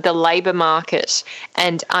is the labour market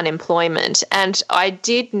and unemployment. And I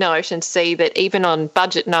did note and see that even on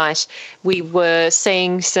budget night, we were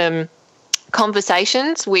seeing some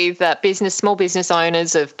conversations with small business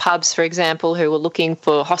owners of pubs, for example, who were looking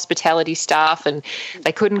for hospitality staff, and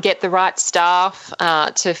they couldn't get the right staff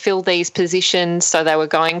to fill these positions, so they were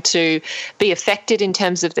going to be affected in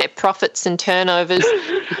terms of their profits and turnovers.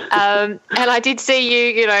 And I did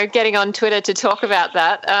see you, getting on Twitter to talk about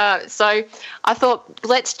that. So I thought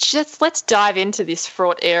let's dive into this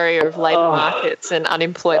fraught area of labour markets and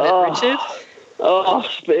unemployment, Richard. Oh,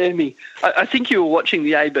 spare me! I think you were watching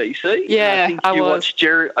the ABC. Yeah,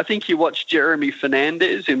 I think you watched Jeremy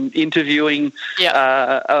Fernandez interviewing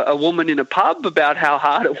a woman in a pub about how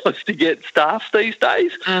hard it was to get staff these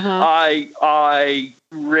days. I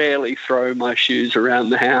rarely throw my shoes around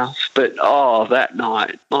the house, but that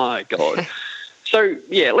night, my God! So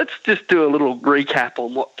let's just do a little recap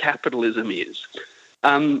on what capitalism is.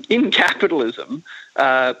 In capitalism,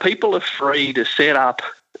 people are free to set up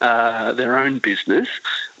their own business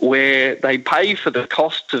where they pay for the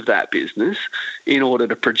costs of that business in order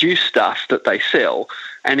to produce stuff that they sell.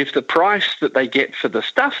 And if the price that they get for the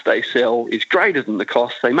stuff they sell is greater than the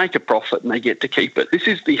cost, they make a profit and they get to keep it. This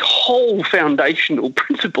is the whole foundational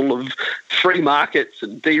principle of free markets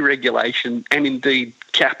and deregulation and indeed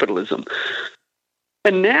capitalism.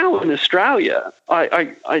 And now in Australia,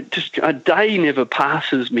 a day never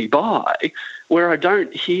passes me by where I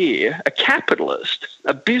don't hear a capitalist,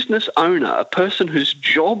 a business owner, a person whose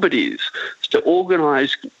job it is to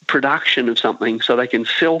organise production of something so they can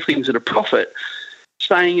sell things at a profit,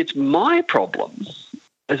 saying it's my problem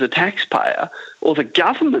as a taxpayer or the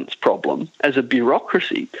government's problem as a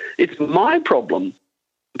bureaucracy. It's my problem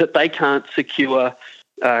that they can't secure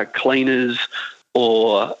cleaners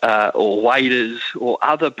or waiters or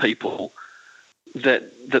other people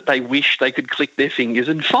that they wish they could click their fingers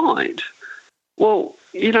and find. Well,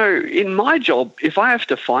 in my job, if I have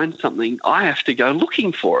to find something, I have to go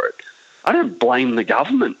looking for it. I don't blame the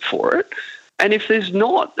government for it. And if there's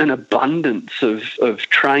not an abundance of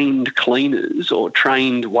trained cleaners or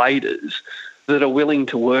trained waiters that are willing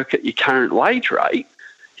to work at your current wage rate,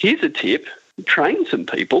 here's a tip: train some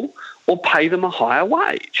people or pay them a higher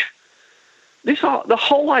wage. The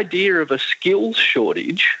whole idea of a skills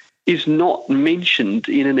shortage is not mentioned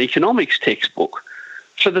in an economics textbook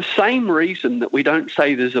for the same reason that we don't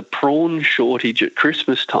say there's a prawn shortage at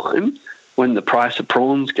Christmas time when the price of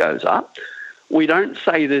prawns goes up. We don't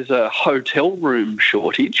say there's a hotel room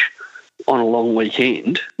shortage on a long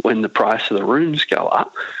weekend when the price of the rooms go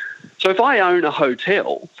up. So if I own a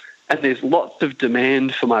hotel and there's lots of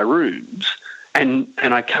demand for my rooms, and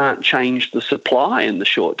I can't change the supply in the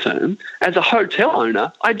short term, as a hotel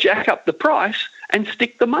owner, I jack up the price and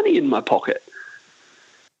stick the money in my pocket.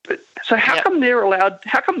 So how come they're allowed?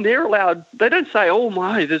 They don't say, "Oh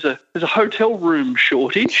my, there's a hotel room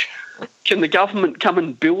shortage. Can the government come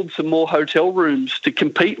and build some more hotel rooms to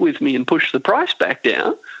compete with me and push the price back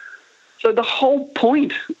down?" So the whole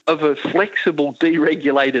point of a flexible,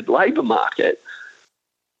 deregulated labour market,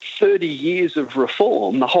 30 years of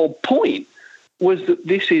reform, the whole point was that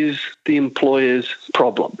this is the employer's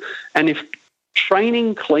problem. And if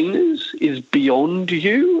training cleaners is beyond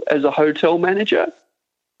you as a hotel manager,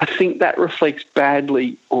 I think that reflects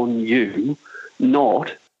badly on you,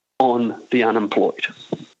 not on the unemployed.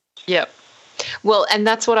 Yep. Well, and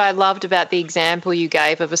that's what I loved about the example you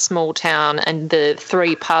gave of a small town and the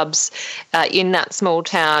 3 pubs in that small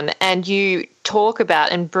town. And you talk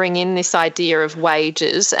about and bring in this idea of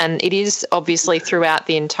wages, and it is obviously throughout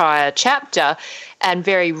the entire chapter and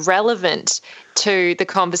very relevant to the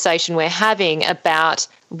conversation we're having about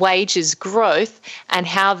wages growth and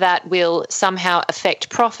how that will somehow affect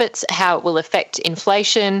profits, how it will affect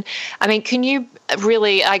inflation. I mean, can you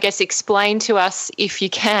really, I guess, explain to us, if you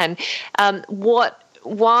can,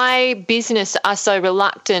 why business are so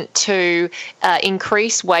reluctant to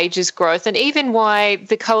increase wages growth, and even why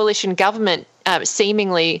the coalition government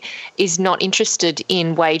seemingly is not interested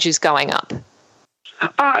in wages going up?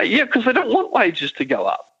 Yeah, because they don't want wages to go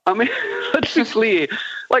up. I mean, let's be clear.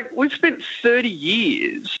 Like, we've spent 30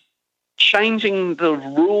 years changing the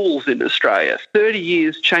rules in Australia, 30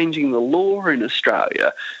 years changing the law in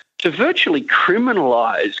Australia to virtually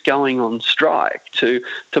criminalise going on strike, to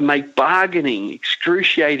make bargaining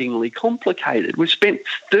excruciatingly complicated. We've spent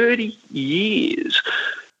 30 years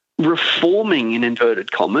reforming, in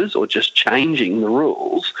inverted commas, or just changing the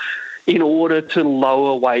rules in order to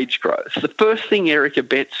lower wage growth. The first thing Eric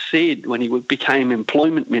Abetz said when he became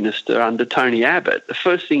employment minister under Tony Abbott, the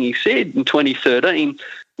first thing he said in 2013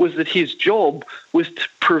 was that his job was to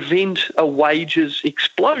prevent a wages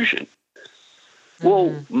explosion.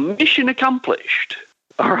 Well, mission accomplished.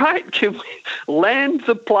 All right? Can we land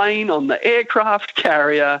the plane on the aircraft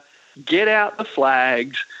carrier, get out the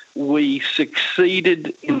flags? We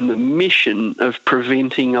succeeded in the mission of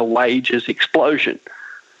preventing a wages explosion.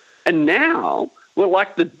 And now we're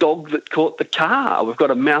like the dog that caught the car. We've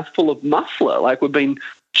got a mouthful of muffler. Like, we've been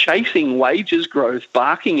chasing wages growth,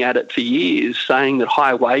 barking at it for years, saying that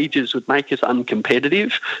high wages would make us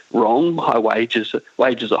uncompetitive. Wrong. High wages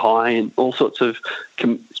are high in all sorts of,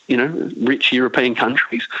 rich European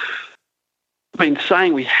countries. I've been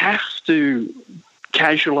saying we have to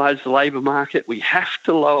casualise the labour market. We have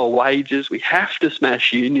to lower wages. We have to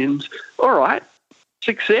smash unions. All right.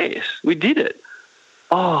 Success. We did it.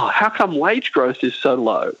 Oh, how come wage growth is so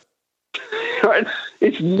low? Right?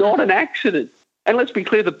 It's not an accident. And let's be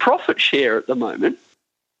clear, the profit share at the moment,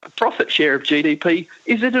 profit share of GDP,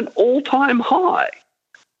 is at an all-time high.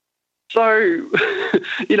 So,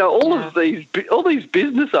 all these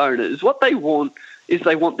business owners, what they want is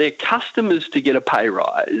they want their customers to get a pay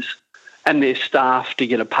rise and their staff to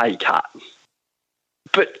get a pay cut.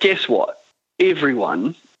 But guess what?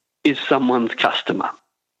 Everyone is someone's customer.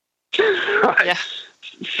 Right? Yeah.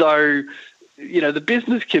 So, the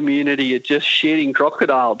business community are just shedding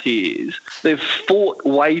crocodile tears. They've fought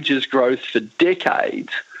wages growth for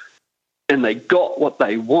decades and they got what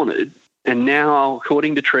they wanted. And now,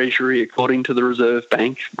 according to Treasury, according to the Reserve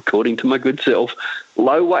Bank, according to my good self,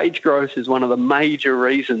 low wage growth is one of the major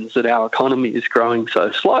reasons that our economy is growing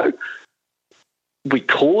so slow. We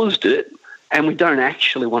caused it and we don't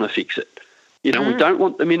actually want to fix it. We don't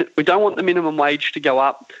want the minimum wage to go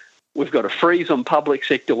up. We've got a freeze on public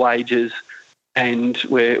sector wages, and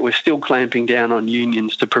we're still clamping down on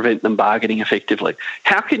unions to prevent them bargaining effectively.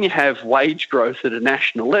 How can you have wage growth at a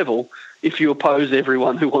national level if you oppose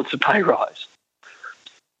everyone who wants a pay rise?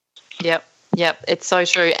 Yep, it's so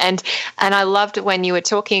true. And I loved it when you were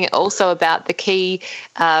talking also about the key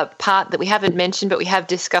part that we haven't mentioned but we have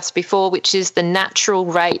discussed before, which is the natural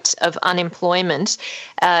rate of unemployment.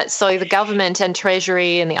 So the government and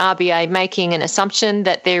Treasury and the RBA making an assumption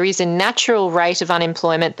that there is a natural rate of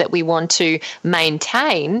unemployment that we want to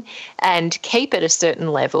maintain and keep at a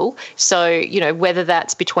certain level. So, whether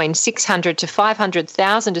that's between 600 to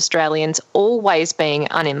 500,000 Australians always being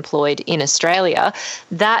unemployed in Australia,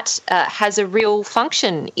 that has a real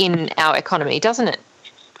function in our economy, doesn't it?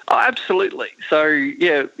 Oh, absolutely. So,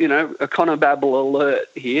 yeah, Econobabble alert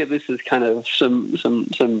here. This is kind of some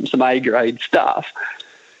A-grade stuff.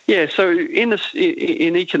 Yeah, so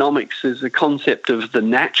in economics, there's a concept of the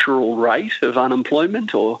natural rate of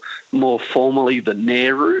unemployment, or more formally the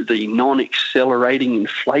NAIRU, the non-accelerating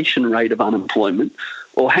inflation rate of unemployment.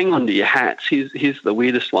 Or hang on to your hats. Here's the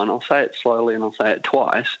weirdest one. I'll say it slowly and I'll say it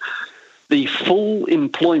twice. The full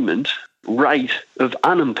employment rate of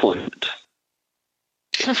unemployment.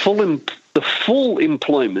 The full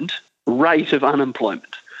employment rate of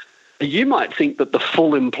unemployment. You might think that the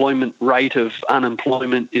full employment rate of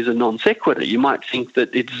unemployment is a non sequitur. You might think that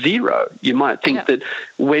it's zero. You might think that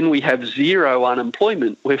when we have zero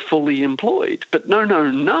unemployment, we're fully employed. But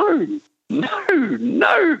no.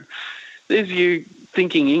 There's you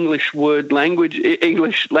thinking English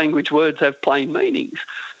language words have plain meanings.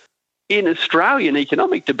 in Australian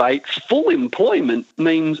economic debates, full employment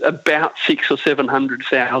means about 600,000 or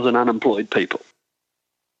 700,000 unemployed people.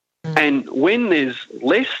 And when there's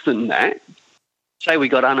less than that, say we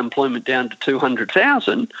got unemployment down to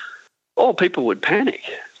 200,000, people would panic.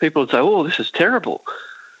 People would say, this is terrible.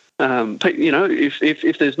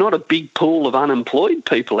 If there's not a big pool of unemployed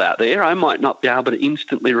people out there, I might not be able to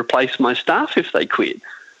instantly replace my staff if they quit.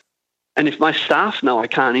 And if my staff know I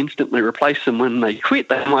can't instantly replace them when they quit,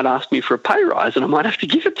 they might ask me for a pay rise and I might have to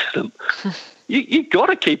give it to them. You've got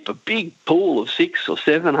to keep a big pool of 600,000 or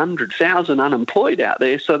 700,000 unemployed out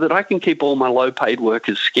there so that I can keep all my low-paid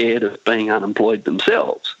workers scared of being unemployed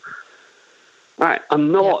themselves. Right,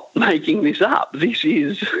 I'm not making this up. This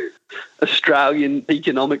is Australian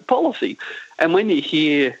economic policy. And when you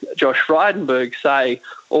hear Josh Frydenberg say,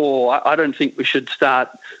 I don't think we should start,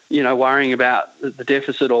 worrying about the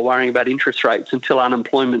deficit or worrying about interest rates until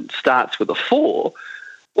unemployment starts with a 4,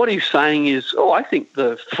 what he's saying is, I think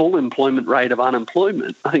the full employment rate of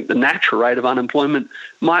unemployment, I think the natural rate of unemployment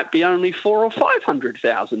might be only 400,000 or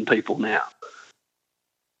 500,000 people now.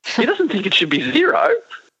 He doesn't think it should be 0.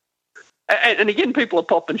 And again, people are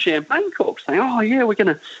popping champagne corks saying, we're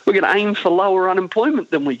going to aim for lower unemployment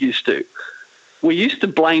than we used to. We used to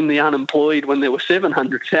blame the unemployed when there were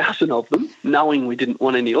 700,000 of them, knowing we didn't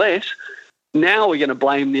want any less. Now we're going to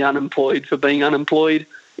blame the unemployed for being unemployed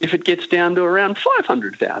if it gets down to around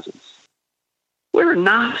 500,000. We're a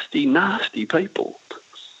nasty, nasty people.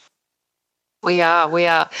 We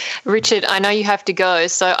are. Richard, I know you have to go,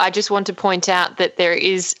 so I just want to point out that there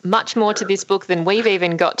is much more to this book than we've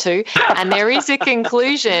even got to, and there is a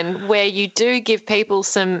conclusion where you do give people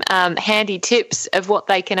some handy tips of what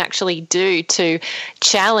they can actually do to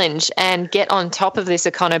challenge and get on top of this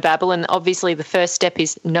Econobabble, and obviously the first step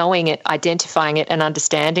is knowing it, identifying it and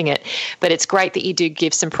understanding it, but it's great that you do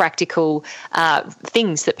give some practical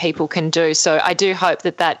things that people can do. So I do hope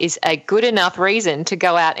that that is a good enough reason to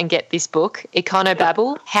go out and get this book,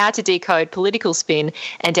 Econobabble, How to Decode Political Spin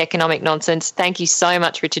and Economic Nonsense. Thank you so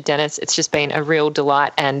much, Richard Dennis. It's just been a real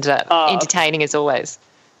delight and entertaining as always.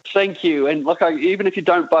 Thank you. And look, even if you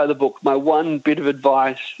don't buy the book, my one bit of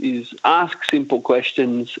advice is ask simple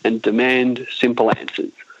questions and demand simple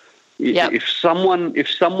answers. Yep. If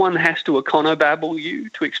someone has to Econobabble you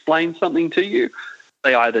to explain something to you,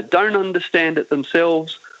 they either don't understand it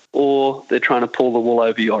themselves or they're trying to pull the wool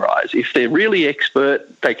over your eyes. If they're really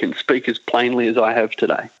expert, they can speak as plainly as I have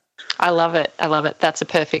today. I love it. That's a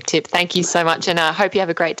perfect tip. Thank you so much, and I hope you have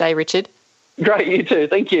a great day, Richard. Great, you too.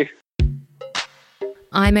 Thank you.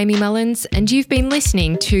 I'm Amy Mullins, and you've been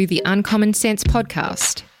listening to the Uncommon Sense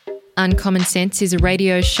podcast. Uncommon Sense is a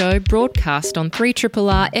radio show broadcast on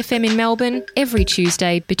 3RRR FM in Melbourne every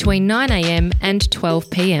Tuesday between 9am and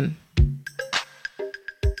 12pm.